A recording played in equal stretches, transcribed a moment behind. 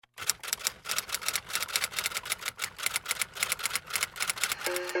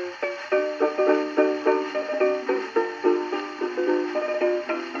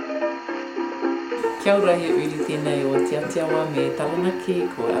Kia ora he uri tēnei o Te Atiawa me Taranaki,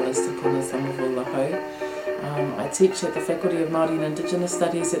 ko Alice Tukuna Samavu Lahau. I teach at the Faculty of Māori and Indigenous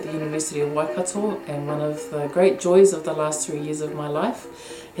Studies at the University of Waikato, and one of the great joys of the last 3 years of my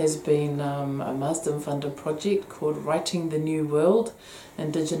life has been a Marsden funded project called Writing the New World,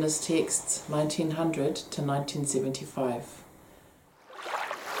 Indigenous Texts 1900 to 1975.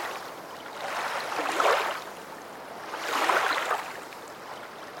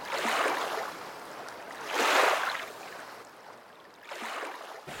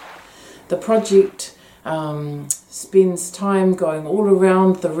 The project spends time going all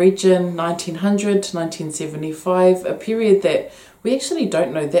around the region, 1900 to 1975, a period that we actually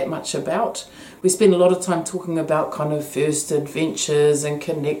don't know that much about. We spend a lot of time talking about kind of first adventures and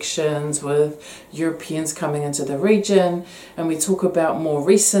connections with Europeans coming into the region, and we talk about more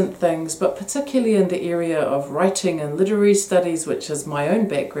recent things, but particularly in the area of writing and literary studies, which is my own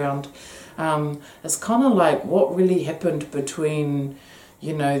background. It's kind of like what really happened between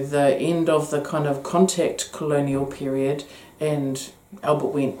the end of the kind of contact colonial period and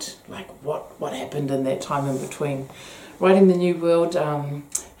Albert Wendt, like what happened in that time in between. Writing the New World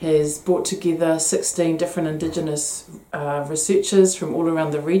has brought together 16 different Indigenous researchers from all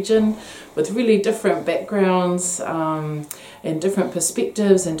around the region with really different backgrounds and different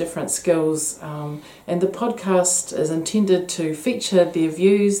perspectives and different skills. And the podcast is intended to feature their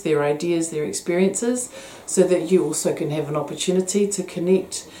views, their ideas, their experiences, so that you also can have an opportunity to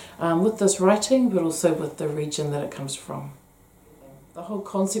connect with this writing, but also with the region that it comes from. The whole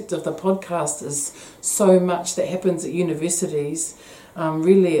concept of the podcast is so much that happens at universities,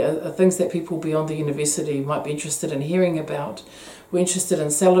 really are things that people beyond the university might be interested in hearing about. We're interested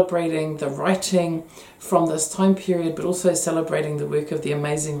in celebrating the writing from this time period, but also celebrating the work of the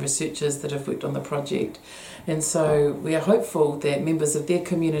amazing researchers that have worked on the project. And so we are hopeful that members of their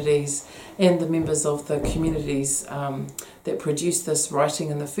communities and the members of the communities that produce this writing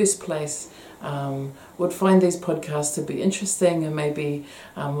in the first place would find these podcasts to be interesting, and maybe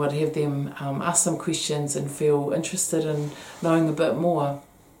would have them ask some questions and feel interested in knowing a bit more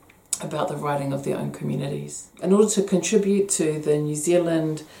about the writing of their own communities. In order to contribute to the New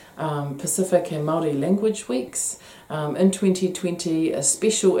Zealand Pacific and Māori Language Weeks, in 2020 a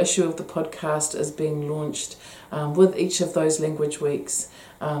special issue of the podcast is being launched with each of those language weeks,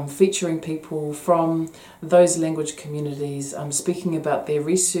 featuring people from those language communities speaking about their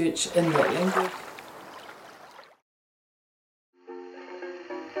research in that language.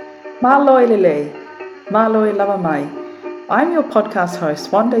 Māloi lele, māloi lava mai. I'm your podcast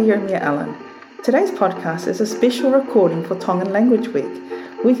host, Wanda Yermia Allen. Today's podcast is a special recording for Tongan Language Week,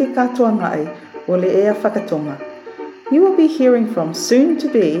 Wiki katoa ngai o le ea whakatonga. You will be hearing from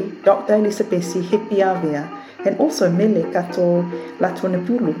soon-to-be Dr. Elisabesi Hepiavea and also Mele Kato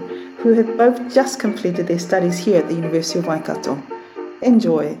Latunapulu, who have both just completed their studies here at the University of Waikato.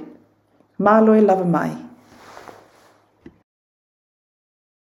 Enjoy. Māloi lava mai.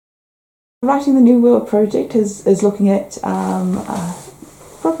 Writing the New World project is looking at,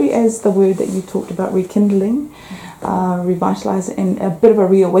 probably as the word that you talked about, rekindling, revitalising, and a bit of a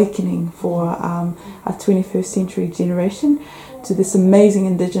reawakening for our 21st century generation to this amazing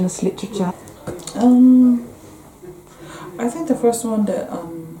Indigenous literature. I think the first one that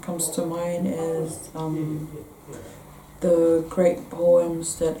comes to mind is the great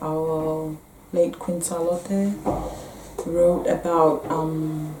poems that our late Queen Salote wrote about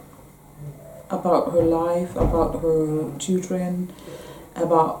her life, about her children,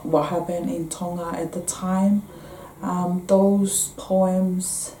 about what happened in Tonga at the time. Those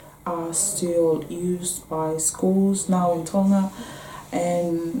poems are still used by schools now in Tonga,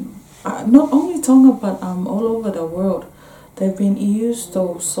 and not only Tonga but all over the world. They've been used,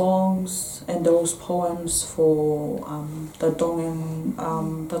 those songs and those poems, for the Tongan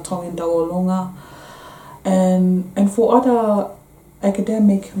Taualunga and for other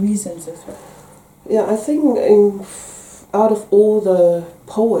academic reasons as well. Yeah, I think out of all the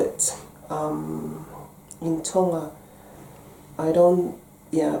poets in Tonga,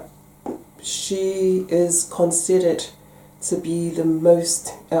 she is considered to be the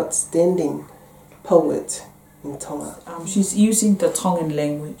most outstanding poet in Tonga. She's using the Tongan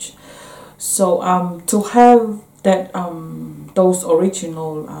language, so to have that those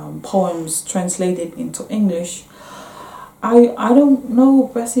original poems translated into English, I don't know,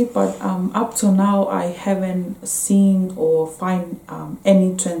 Bessie, but up to now I haven't seen or find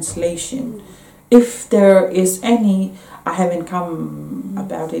any translation. If there is any, I haven't come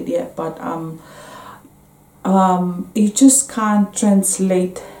about it yet, but you just can't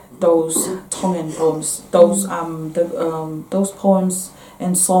translate those Tongan poems. Those poems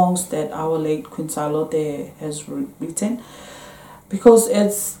and songs that our late Queen Charlotte has written, because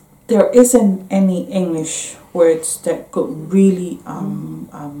there isn't any English words that could really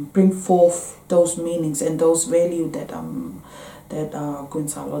bring forth those meanings and those values that Queen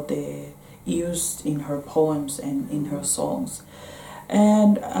Charlotte used in her poems and in her songs.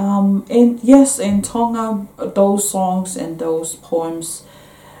 And in Tonga, those songs and those poems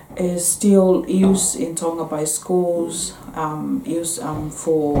is still used in Tonga by schools, used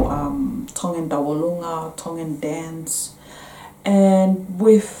for Tongan Dawalunga, Tongan dance, and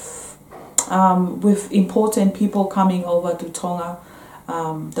with important people coming over to Tonga,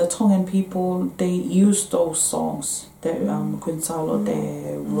 the Tongan people, they use those songs that Queen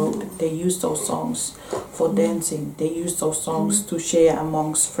Charlotte wrote. They use those songs for dancing. They use those songs to share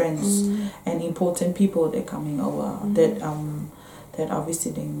amongst friends and important people that coming over that are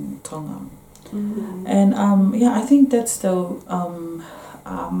visiting Tonga. And I think that's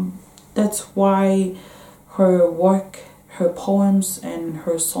that's why her work, her poems and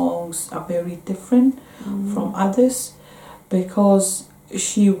her songs are very different from others, because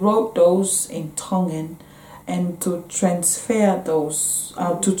she wrote those in Tongan, and to transfer those,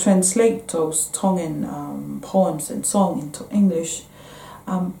 to translate those Tongan poems and songs into English,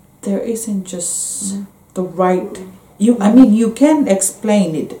 there isn't just the right. You can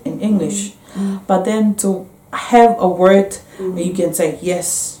explain it in English, but then to have a word you can say,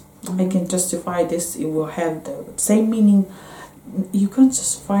 yes, I can justify this, it will have the same meaning. You can't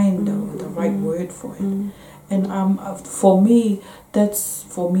just find the right word for it. And for me that's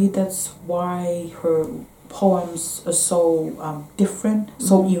why her poems are so different,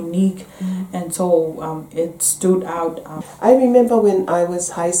 so unique, and so it stood out. I remember when I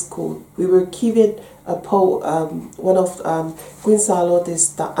was high school, we were given a poem, one of Queen Charlotte's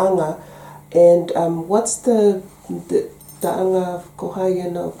Ta'anga, and what's the Ta'anga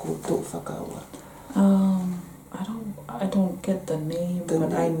kohayena ko to whakaua? I don't get the name,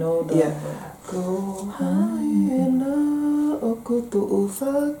 but I know the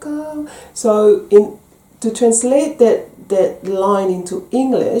So to translate that line into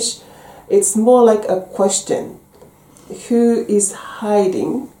English, it's more like a question. Who is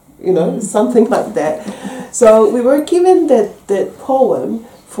hiding? Something like that. So we were given that poem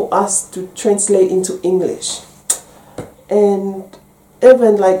for us to translate into English. And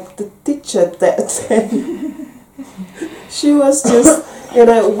even like the teacher that she was just,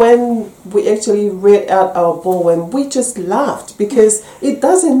 when we actually read out our poem, we just laughed because it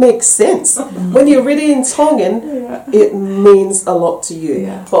doesn't make sense. When you read it in Tongan, it means a lot to you.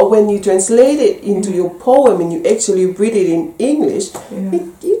 But when you translate it into your poem and you actually read it in English,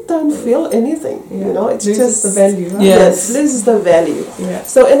 you don't feel anything. It's loses the value. Right? Yes, loses the value.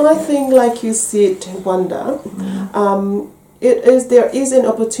 So, and I think, like you said, Wanda, there is an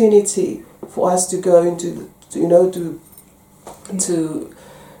opportunity for us to go into, to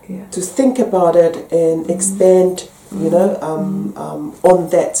think about it and expand, on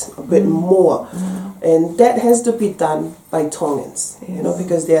that a bit more. And that has to be done by Tongans,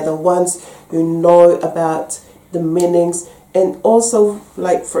 because they are the ones who know about the meanings. And also,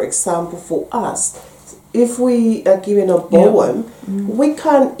 like, for example, for us, if we are given a poem, we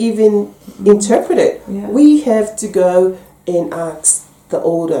can't even interpret it. We have to go and ask the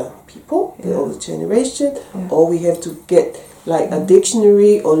older people, the older generation, or we have to get like a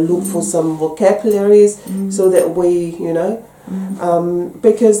dictionary or look for some vocabularies so that we,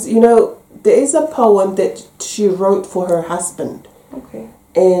 because, there is a poem that she wrote for her husband. Okay.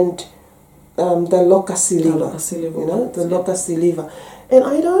 And the Loka Siliva, the Loka Siliva. And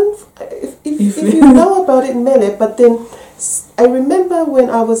I don't, if you know about it, Mele, but then I remember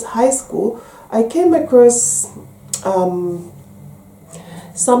when I was high school, I came across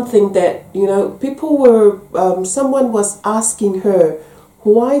something that, people were, someone was asking her,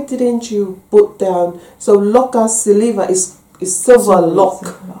 why didn't you put down, so Loka Siliva is silver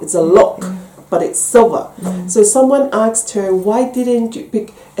lock, it's a lock, but it's silver. So someone asked her, why didn't you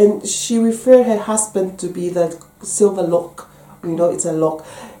pick, and she referred her husband to be the silver lock, it's a lock.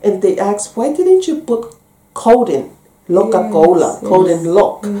 And they asked, why didn't you put Colden, Coca-Cola, Colden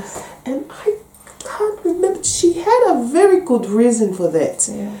lock? And I can't remember, she had a very good reason for that.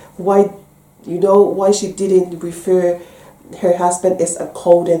 Why she didn't refer her husband as a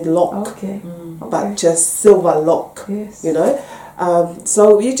Colden lock, but just silver lock,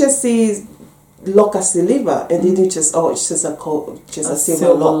 so you just see Loka Siliva, and then you just, it's just a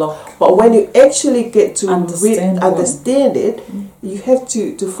silver lock. But when you actually get to understand it, you have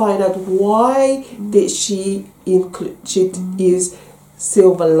to find out why did she use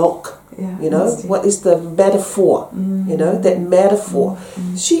silver lock Yeah, you know, what is the metaphor? You know, that metaphor.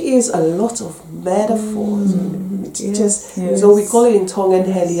 She is a lot of metaphors. So we call it in Tongan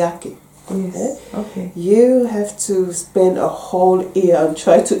heliaki. Yes. Okay. You have to spend a whole year and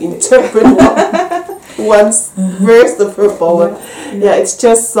try to interpret one's verse of her poem. Yeah, it's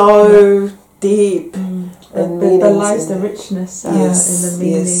just so deep. And But lies the richness in the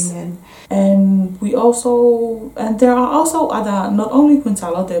meaning and we also, and there are also other, not only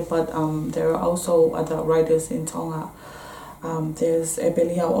Quintalote, but there are also other writers in Tonga. There's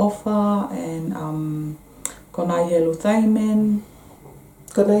Ebeliau Ofa and Konayelu Thaiman.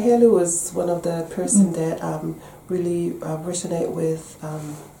 Konayelu was one of the person that really resonate with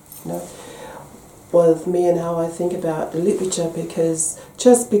with me and how I think about literature, because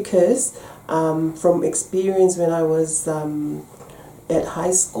from experience when I was at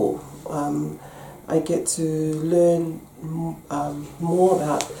high school, I get to learn more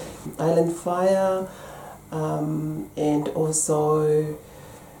about Island Fire and also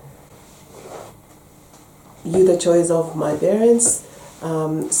You the Choice of My Parents.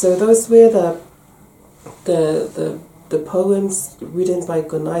 So those were the poems written by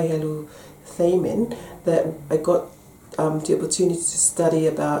Konayelu Thaiman that I got the opportunity to study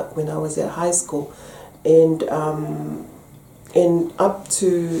about when I was at high school, and up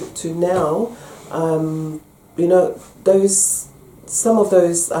to now, some of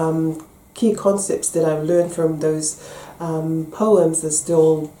those key concepts that I've learned from those poems are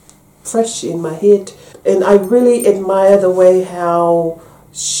still fresh in my head, and I really admire the way how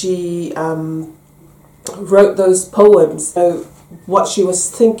she wrote those poems, what she was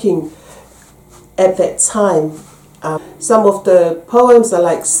thinking at that time. Some of the poems are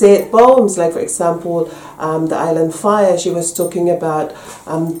like sad poems, like for example, The Island Fire. She was talking about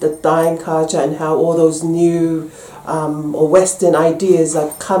the dying culture and how all those new or Western ideas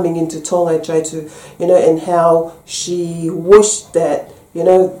are coming into Tonga, and how she wished that,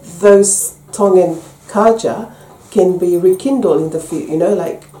 those Tongan culture can be rekindled in the future,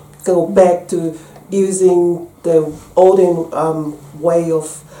 like go back to using the olden way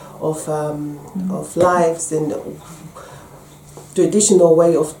of lives and traditional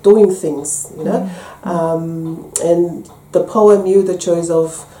way of doing things, and the poem You the Choice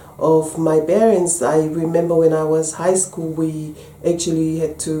of My Parents, I remember when I was high school, we actually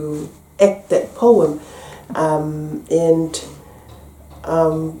had to act that poem, and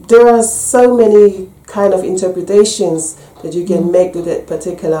there are so many kind of interpretations that you can make to that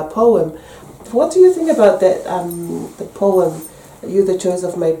particular poem. What do you think about that, the poem You the Choice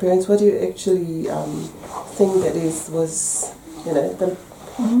of My Parents? What do you actually think that was the...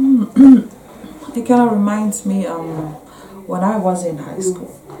 It kind of reminds me when I was in high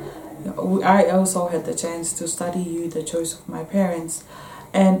school. I also had the chance to study You the Choice of My Parents,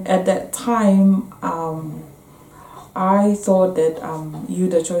 and at that time I thought that You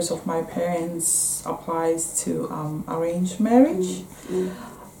the Choice of My Parents applies to arranged marriage,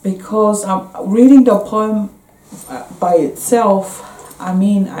 because reading the poem by itself,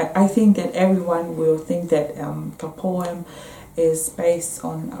 I think that everyone will think that the poem is based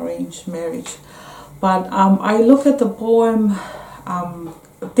on arranged marriage. But I look at the poem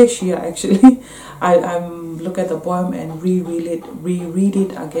this year actually. I look at the poem and reread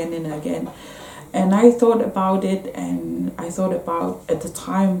it again and again. And I thought about it, and I thought about at the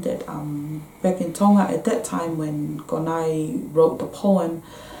time that back in Tonga, at that time when Konai wrote the poem,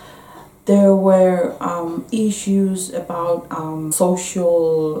 there were issues about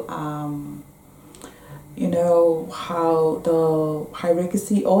social, how the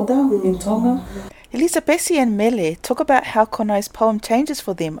hierarchy order in Tonga. Elisabesi and Mele talk about how Konai's poem changes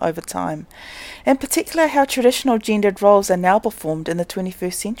for them over time, in particular how traditional gendered roles are now performed in the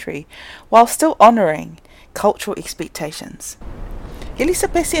 21st century, while still honouring cultural expectations.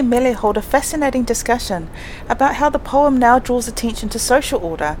 Elisabesi and Mele hold a fascinating discussion about how the poem now draws attention to social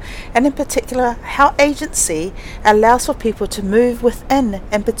order, and in particular how agency allows for people to move within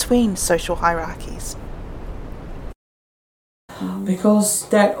and between social hierarchies. Because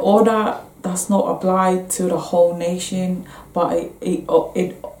that order does not apply to the whole nation, but it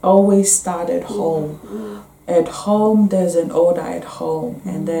always started at home. At home, there's an order at home,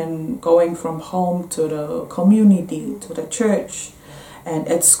 and then going from home to the community, to the church, and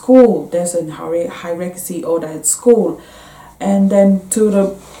at school, there's a hierarchy order at school, and then to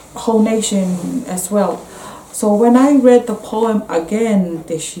the whole nation as well. So when I read the poem again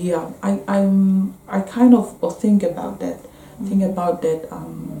this year, I kind of think about that. Think about that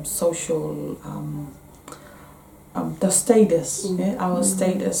social, the status, our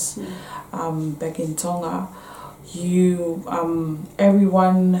status back in Tonga.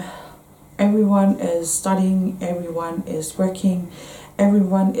 Everyone everyone is studying, everyone is working,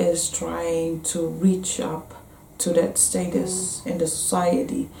 everyone is trying to reach up to that status in the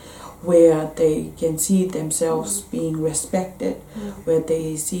society where they can see themselves being respected, where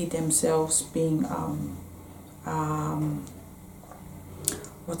they see themselves being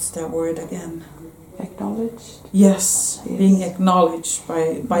what's that word again? Acknowledged? Yes, being acknowledged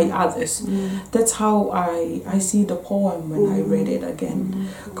by others. That's how I see the poem when I read it again.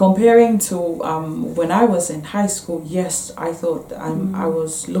 Comparing to when I was in high school, yes, I thought I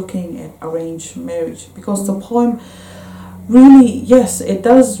was looking at arranged marriage, because the poem really, yes, it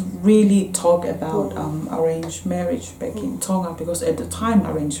does really talk about arranged marriage back in Tonga, because at the time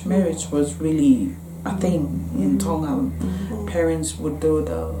arranged marriage was really a thing in Tonga. Parents would do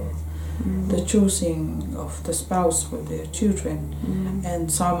the choosing of the spouse with their children,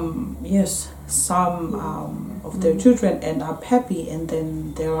 and some of their children end up happy, and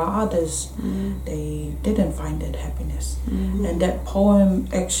then there are others they didn't find that happiness. And that poem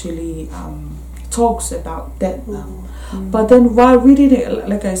actually talks about that. But then while reading it,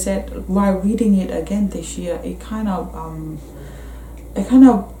 like I said, while reading it again this year, it kind of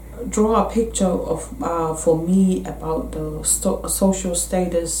draw a picture of for me about the social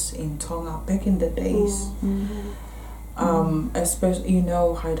status in Tonga back in the days. Especially, you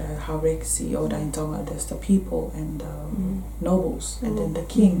know, how Rexy or in Tonga, there's the people and the nobles, and then the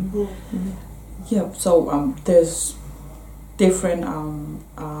king. Yeah, so there's different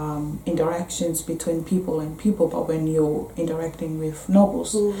interactions between people and people, but when you're interacting with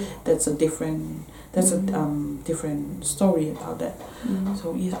nobles, that's a different different story about that.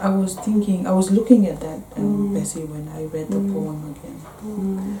 So yes, I was looking at that, Bessie, when I read the poem again.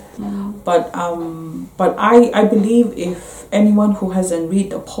 But I believe if anyone who hasn't read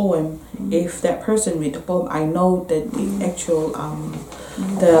the poem, if that person read the poem, I know that the actual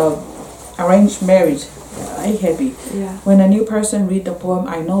the arranged marriage heavy. When a new person read the poem,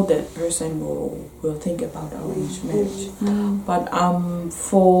 I know that person will think about arranged marriage. But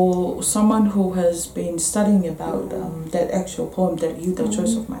for someone who has been studying about that actual poem, that You, the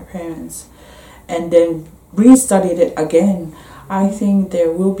Choice of My Parents, and then restudied it again, I think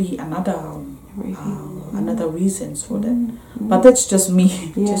there will be another reasons for that. But that's just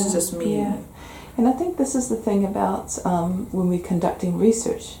me. Just me. Yeah. And I think this is the thing about when we're conducting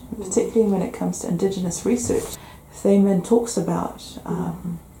research, particularly when it comes to Indigenous research. Thayman talks about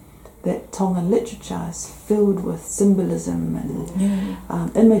that Tongan literature is filled with symbolism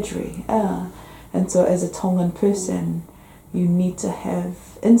and imagery. And so as a Tongan person, you need to have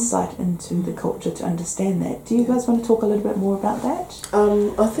insight into the culture to understand that. Do you guys want to talk a little bit more about that?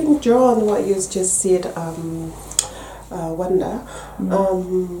 I think, John, what you just said, Wanda,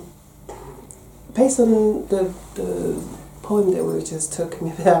 based on the poem that we were just talking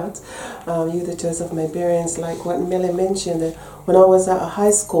about, You, the Choice of My Parents, like what Mele mentioned, that when I was at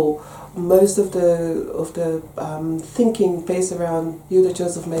high school, most of the thinking based around You, the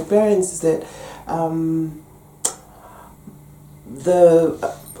Choice of My Parents, is that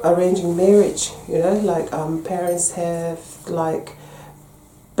the arranging marriage, you know, like parents have like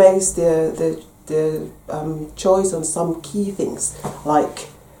based their choice on some key things, like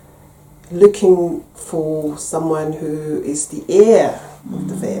looking for someone who is the heir of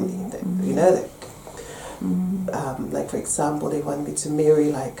the family, that, you know, like for example, they want me to marry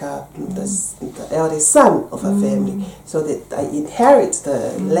like the eldest son of a family, so that I inherit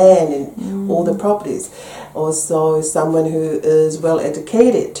the land and all the properties. Also, someone who is well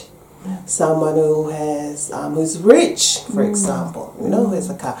educated, someone who has who's rich, for example, you know, who has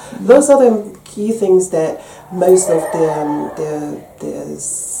a car. Those are the key things that most of the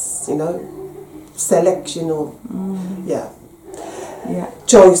you know, selection or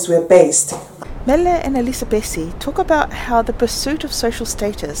choice were based. Mele and Elisa Bessie talk about how the pursuit of social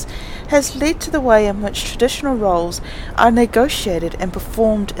status has led to the way in which traditional roles are negotiated and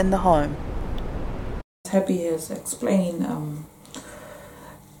performed in the home. Happy has explained,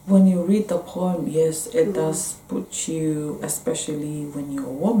 when you read the poem, yes, it does put you, especially when you're a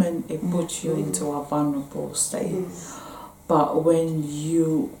woman, it puts you into a vulnerable state. But when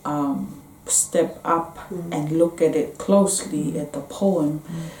you step up and look at it closely at the poem,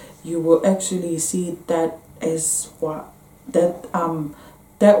 you will actually see that is what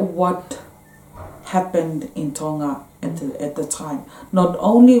happened in Tonga at the time. Not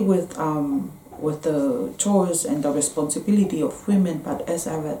only with the choice and the responsibility of women, but as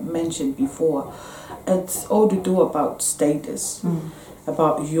I had mentioned before, it's all to do about status,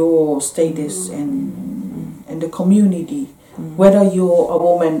 about your status in the community, whether you're a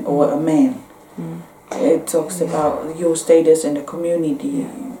woman or a man. It talks about your status in the community.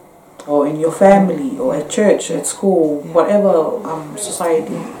 or in your family, or at church, at school, whatever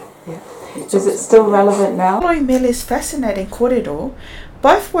society. Is it still relevant now? Following Mele's fascinating kōrero,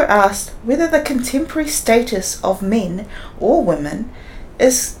 both were asked whether the contemporary status of men or women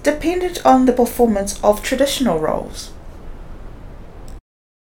is dependent on the performance of traditional roles.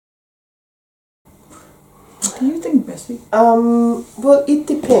 What do you think, Bessie? Well, it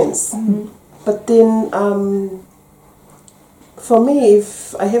depends. But then, for me,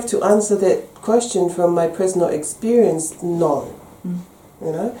 if I have to answer that question from my personal experience, no.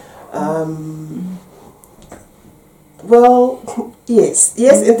 You know? Well, yes.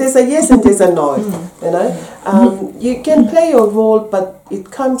 If there's a yes and there's a no. You know? You can play your role, but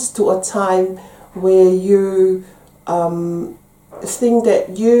it comes to a time where you think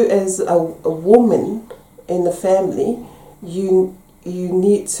that you as a woman in the family, you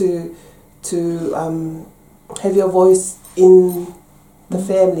need to have your voice in the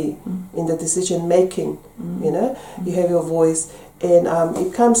family, in the decision making. You know, you have your voice, and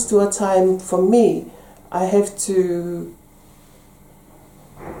it comes to a time for me, I have to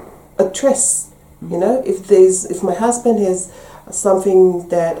address. You know, if my husband has something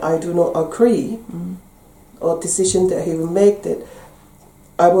that I do not agree, or decision that he will make, that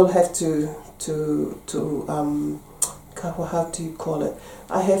I will have to how do you call it?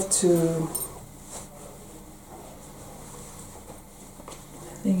 I have to.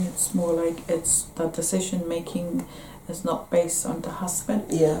 I think it's more like it's the decision making is not based on the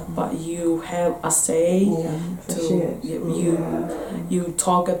husband, but you have a say to you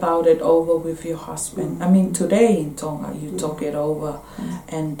talk about it over with your husband. I mean, today in Tonga you talk it over,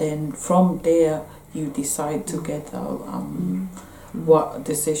 and then from there you decide together what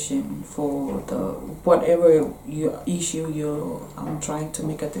decision for the whatever issue you're trying to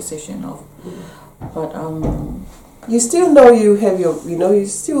make a decision of. But you still know you have your, you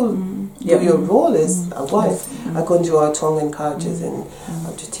still do your role as a wife, according to our Tongan cultures and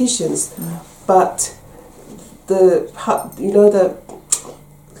traditions. But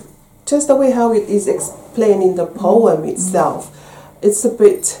just the way how it is explained in the poem itself, it's a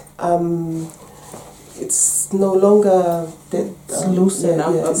bit. It's no longer that loosen up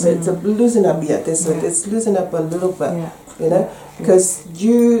a bit. It's loosen up. It's loosen up a little bit. You know, because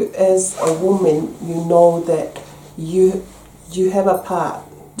you as a woman, you know that you have a part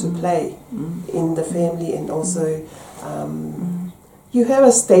to play in the family, and also you have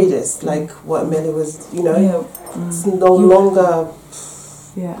a status, like what Mele was. It's no longer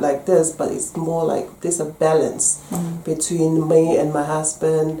like this, but it's more like there's a balance between me and my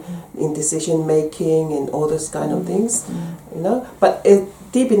husband in decision making and all those kind of things. But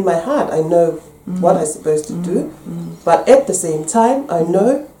deep in my heart, I know what I'm supposed to do, but at the same time, I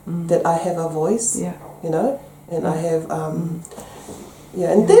know that I have a voice. And I have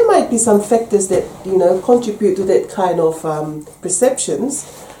and there might be some factors that contribute to that kind of perceptions.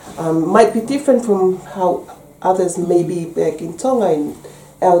 Might be different from how others may be back in Tonga, in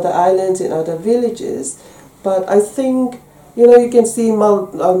other islands, in other villages. But I think you can see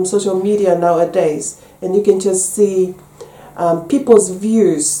social media nowadays, and you can just see people's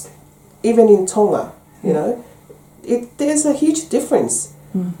views, even in Tonga. There's a huge difference.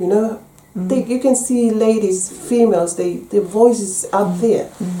 You can see ladies, females, their voices out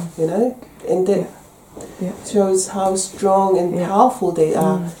there, and that shows how strong and powerful they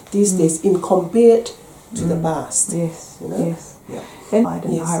are these days in compared to the past.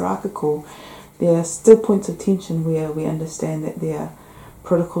 And hierarchical, there are still points of tension where we understand that there are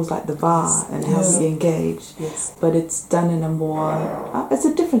protocols like the bar and how we engage, but it's done in a more it's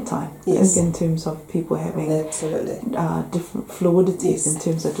a different time in terms of people having different fluidities in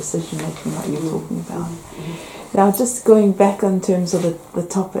terms of decision making, like you're talking about. Now, just going back in terms of the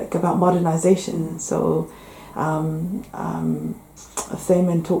topic about modernization, so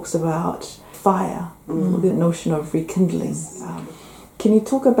Thaman talks about fire, the notion of rekindling. Can you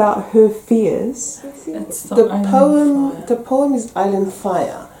talk about her fears? The poem is Island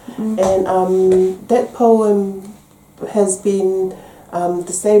Fire, and that poem has been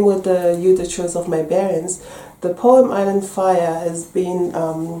the same with the You the Choice of My Parents. The poem Island Fire has been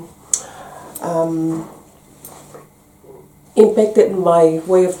impacted my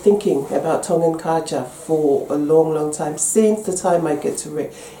way of thinking about Tongan culture for a long, long time, since the time I get to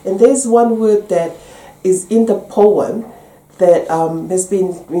read. And there's one word that is in the poem that has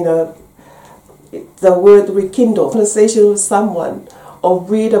been, the word rekindle. Conversation with someone or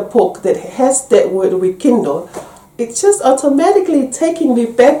read a book that has that word rekindle, it's just automatically taking me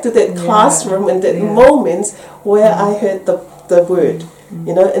back to that classroom and that moment where I heard the word,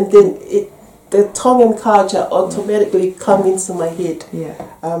 and then the Tongan culture automatically come into my head. Yeah.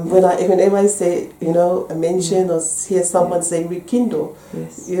 Whenever I say, a mention or hear someone say rekindle,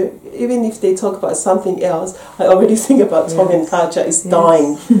 Yes. even if they talk about something else, I already think about Tongan culture is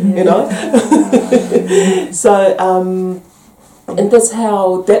dying, So, and that's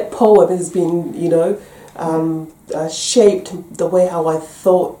how that poem has been, shaped the way how I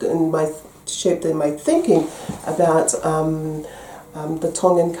thought and shaped in my thinking about the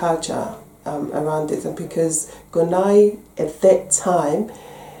Tongan culture around it. And because Gonai at that time,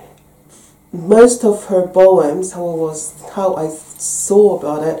 most of her poems, how I saw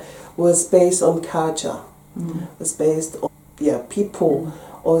about it, was based on culture. Was based on people,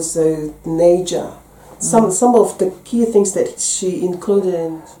 also nature. Some of the key things that she included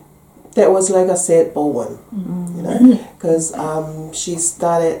in that was, like I said, poem. Because she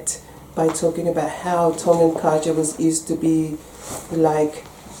started by talking about how Tongan culture used to be like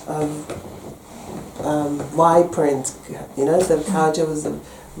vibrant. The culture was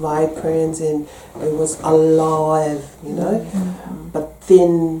vibrant and it was alive. But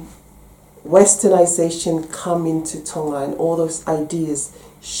then Westernization come into Tonga and all those ideas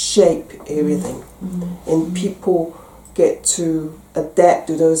shape everything, and people get to adapt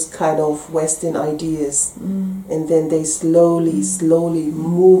to those kind of Western ideas, and then they slowly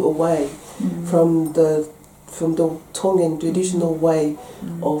move away from the Tongan traditional way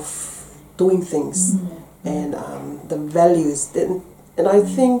of doing things and the values. And I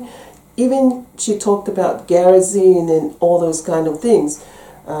think even she talked about garrison and all those kind of things.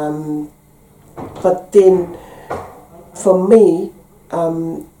 But then, for me,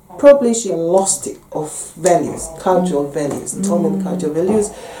 probably she lost it of values, cultural values, Tongan cultural values,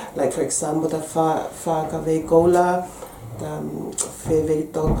 like for example the whakavekola,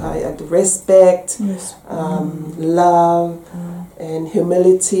 the respect, love, and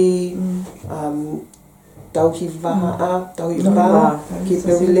humility, tauhi waha'a, keep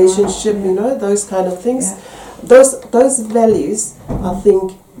a relationship, those kind of things. Those values, I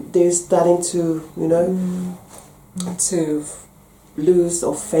think they're starting to, to lose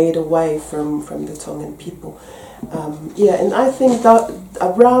or fade away from the Tongan people. And I think that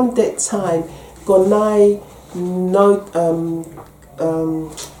around that time, Gonai,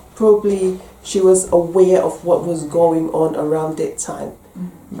 probably she was aware of what was going on around that time.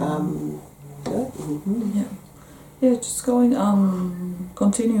 Just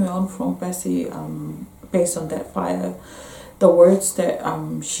continuing on from Bessie, based on that fire, the words that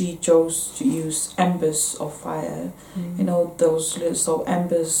she chose to use, embers of fire, those little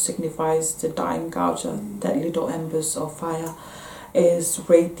embers signifies the dying culture. That little embers of fire is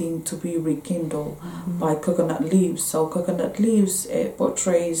waiting to be rekindled by coconut leaves. So coconut leaves, it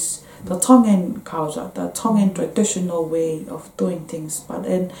portrays the Tongan culture, the Tongan traditional way of doing things. But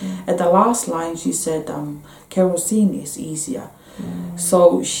then at the last line she said kerosene is easier.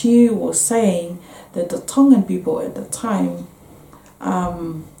 So she was saying that the Tongan people at the time,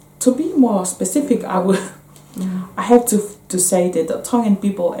 to be more specific, I have to say that the Tongan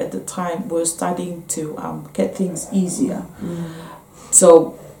people at the time were starting to get things easier.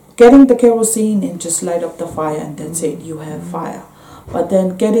 So getting the kerosene and just light up the fire and that's it, you have fire. But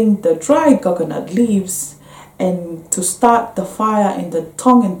then getting the dry coconut leaves and to start the fire in the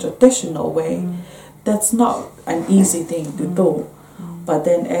Tongan traditional way, that's not an easy thing to do. But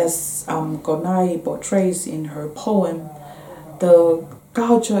then as Gonai portrays in her poem, the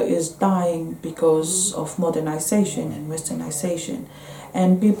culture is dying because of modernization and westernization.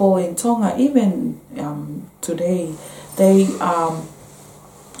 And people in Tonga, even today, they're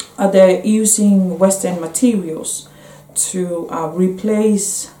using Western materials to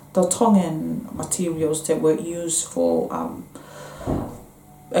replace the Tongan materials that were used for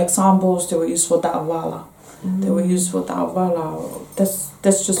examples. They were used for Ta'awala. They were used for Ta'awala.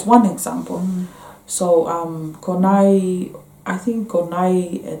 That's just one example. So I think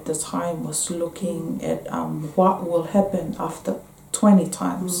Gonai at the time was looking at what will happen after 20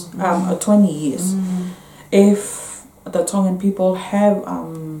 years if the Tongan people have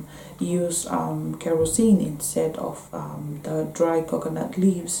used kerosene instead of the dry coconut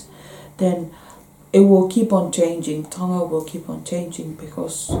leaves. Then it will keep on changing. Tonga will keep on changing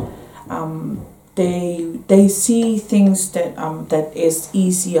because they see things that is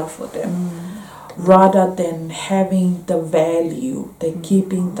easier for them. Rather than having the value, they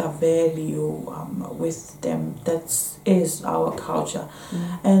keeping the value with them. That is our culture,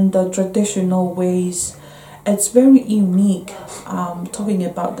 and the traditional ways. It's very unique. Talking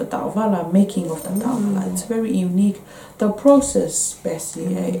about the Ta'awala, making of the Ta'awala, it's very unique. The process,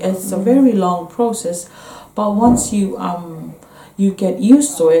 Bessie, it's a very long process, but once you you get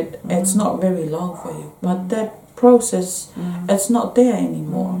used to it, it's not very long for you. But that process, it's not there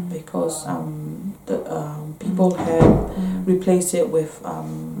anymore because people have replaced it with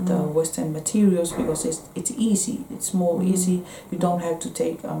the Western materials because it's easy. It's more easy. You don't have to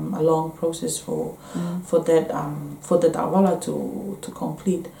take a long process for the Dawala to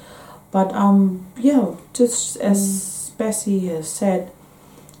complete. But just as Bessie has said,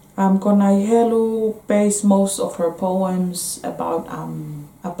 Konahelu based most of her poems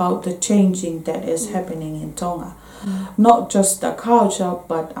about the changing that is happening in Tonga, not just the culture,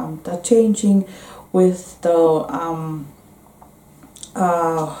 but the changing with the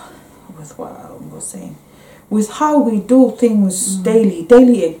with what I was saying, with how we do things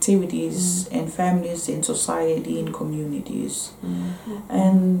daily activities in families, in society, in communities,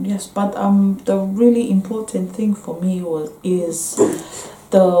 and yes, but the really important thing for me is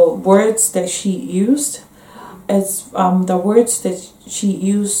the words that she used. It's the words that she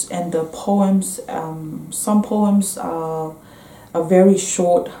used and the poems. Some poems are very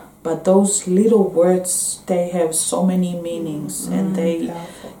short, but those little words, they have so many meanings, and they,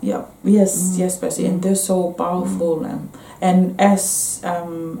 yes, Bessie, and they're so powerful. And as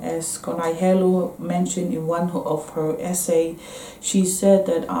Konahelu mentioned in one of her essay, she said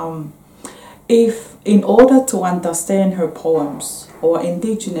that if in order to understand her poems or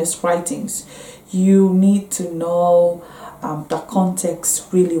indigenous writings, you need to know the context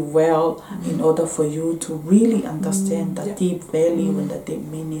really well in order for you to really understand the deep value and the deep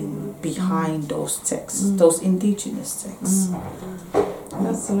meaning behind those texts, those indigenous texts.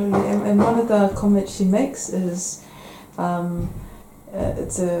 Absolutely. And one of the comments she makes is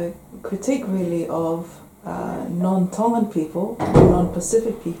it's a critique really of non-Tongan people,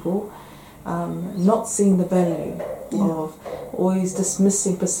 non-Pacific people, not seeing the value of always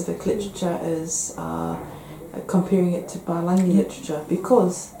dismissing Pacific literature as comparing it to Palangi literature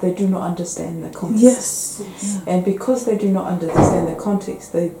because they do not understand the context. Yes. And because they do not understand the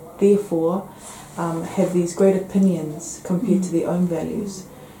context, they therefore have these great opinions compared to their own values.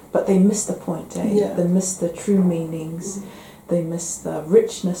 But they miss the point, They miss the true meanings. They miss the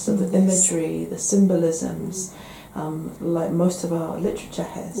richness of the imagery, the symbolisms, like most of our literature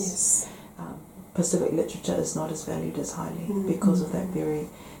has. Yes. Pacific literature is not as valued as highly because of that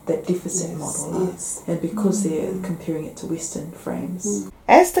deficit model, and because they're comparing it to Western frames.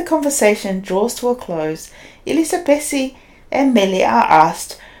 As the conversation draws to a close, Elisabesi and Mele are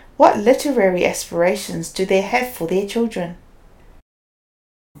asked what literary aspirations do they have for their children.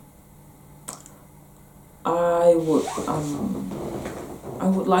 I would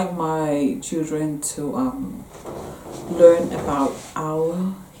like my children to learn about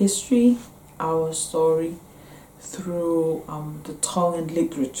our history, our story, through the Tongan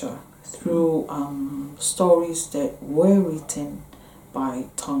literature, through stories that were written by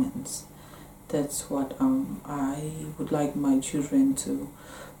Tongans. That's what I would like my children to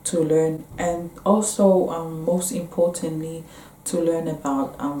learn, and also most importantly to learn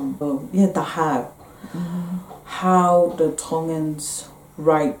about the how the Tongans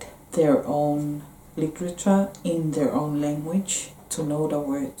write their own literature in their own language, to know the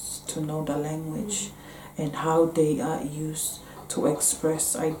words, to know the language, and how they are used to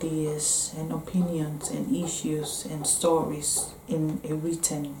express ideas and opinions and issues and stories in a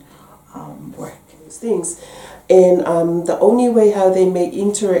written work. Things, and the only way how they may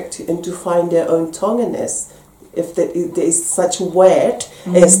interact and to find their own Tonganness, if there is such a word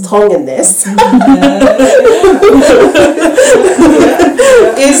as Tonganness,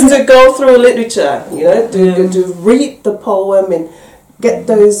 is to go through literature, to read the poem and get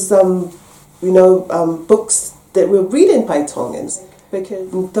those books that were written by Tongans,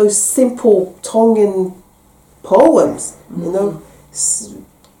 because those simple Tongan poems,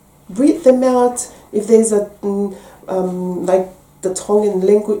 read them out. If there's a like the Tongan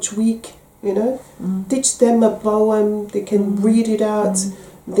Language Week, teach them a poem, they can read it out.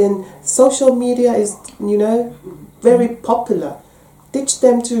 Then social media is, very popular. Teach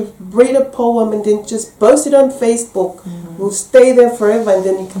them to read a poem and then just post it on Facebook. Will stay there forever, and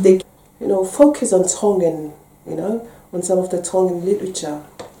then they, focus on Tongan, on some of the Tongan literature.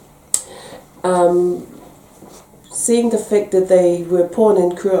 Seeing the fact that they were born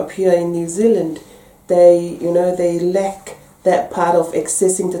and grew up here in New Zealand, they lack that part of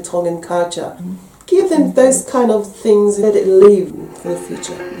accessing the Tongan culture. Give them those kind of things, let it live for the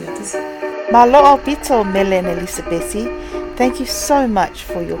future. Malo'o Pito, Mele and Elisabesi, thank you so much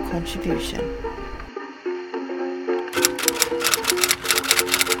for your contribution.